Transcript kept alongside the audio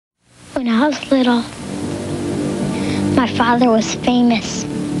When I was little, my father was famous.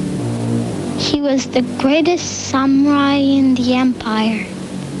 He was the greatest samurai in the empire,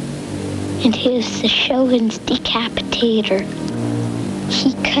 and he was the Shogun's decapitator.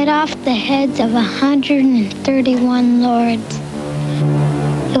 He cut off the heads of 131 lords.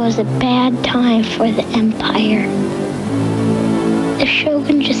 It was a bad time for the empire. The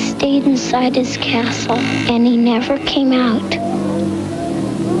Shogun just stayed inside his castle, and he never came out.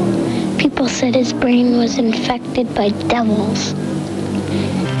 People said his brain was infected by devils.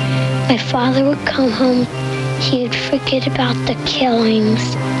 My father would come home, he would forget about the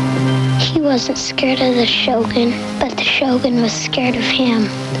killings. He wasn't scared of the Shogun, but the Shogun was scared of him.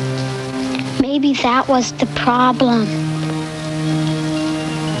 Maybe that was the problem.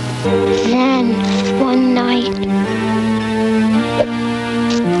 Then, one night,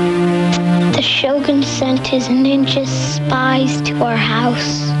 the Shogun sent his ninja spies to our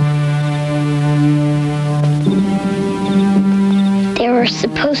house. They were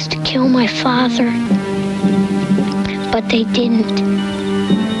supposed to kill my father, but they didn't.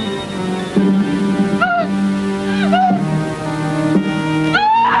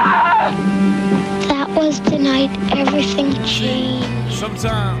 That was the night everything changed.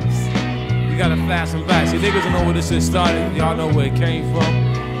 Sometimes we gotta fast and back. See, niggas don't know where this shit started. Y'all know where it came from.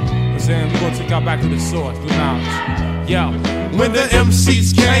 I'm saying we're gonna take y'all back to the source, the knowledge. Yo. When the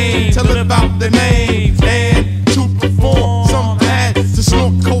MCs came to live out their names and to perform, some had to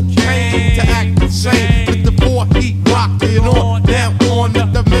snort cocaine to act insane. With the boy he rocked it on, down on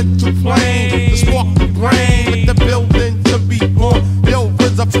the mental plane, to spark the brain, with the building to be born. Yo,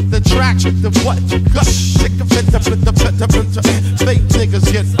 RZA for the track, the what you got? Sick of it, fake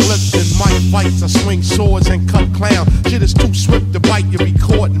niggas get flipped in mic fights. I swing swords and cut clown. Shit is too swift to bite, you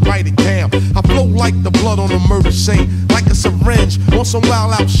record and write it down. I flow like the blood on a murder scene, like a syringe on some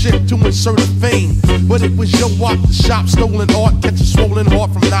wild out shit to insert a vein. But it was your art, the shop, stolen art, catch a swollen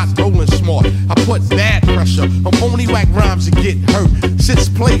heart from not rolling smart. I put bad pressure on phony whack rhymes and get hurt. Sits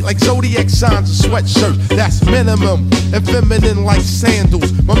played like zodiac signs and sweatshirts. That's minimum and feminine like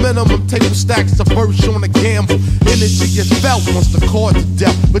sandals. My minimum table stacks the verse on a gamble. Energy is felt once the chord to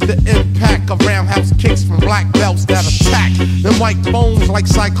death, with the impact of roundhouse kicks from black belts that attack the mic bones like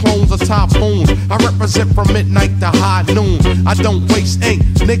cyclones or typhoons. I represent from midnight to high noon. I don't waste ink,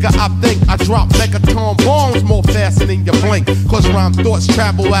 nigga. I think I drop megaton bombs more faster than you blink. Cause rhyme thoughts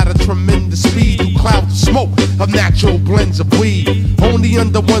travel at a tremendous speed through clouds of smoke of natural blends of weed. Only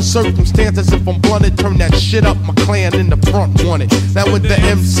under one circumstance, as if I'm blunted, turn that shit up. My clan in the front wanted. Now when the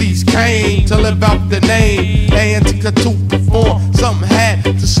MCs came to live out the name and to perform, some had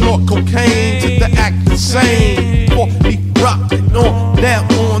to snort cocaine to act insane. Before he rocked it on, down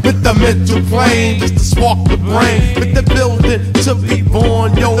on with the mental plane, just to spark the brain, with the building to be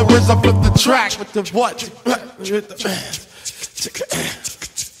born. Yo, the RZA flip the track with the what?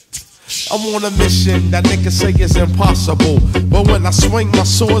 I'm on a mission that niggas say is impossible, but when I swing my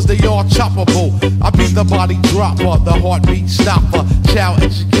swords, they all choppable. I be the body dropper, the heartbeat stopper, child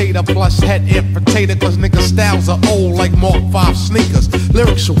educator plus head amputator. Cause niggas styles are old like Mark 5 sneakers.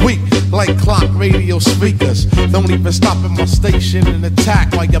 Lyrics are weak like clock radio speakers. Don't even stop at my station and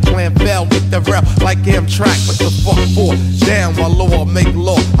attack while your plan fell with the rep like Amtrak. What the fuck for? Damn, my law make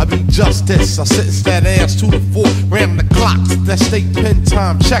law. I be justice. I sentence that ass 2 to 4. Ran the clock, that state pen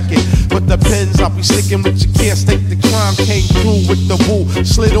time, check it. But the pens I'll be sticking with, you can't stake the crime. Came through with the woo,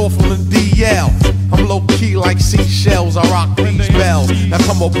 slid off on the DL. I'm low key like seashells, I rock these bells. Now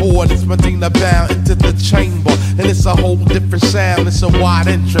come aboard, it's Medina bound into the chamber, and it's a whole different sound. It's a wide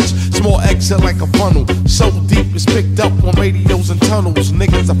entrance, small exit like a funnel, so deep it's picked up on radios and tunnels.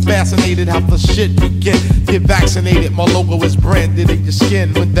 Niggas are fascinated how the shit begin. Get vaccinated, my logo is branded in your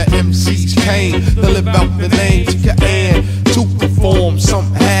skin. When the MCs came to live out the names you can to perform,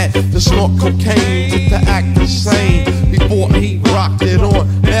 some had to snort cocaine to act insane. Before he rocked it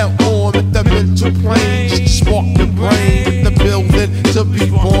on, now on with the mental plane, just to spark the brain, with the building to be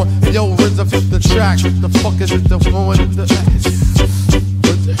born. Yo, RZA for the track, what the fuck is it the phone?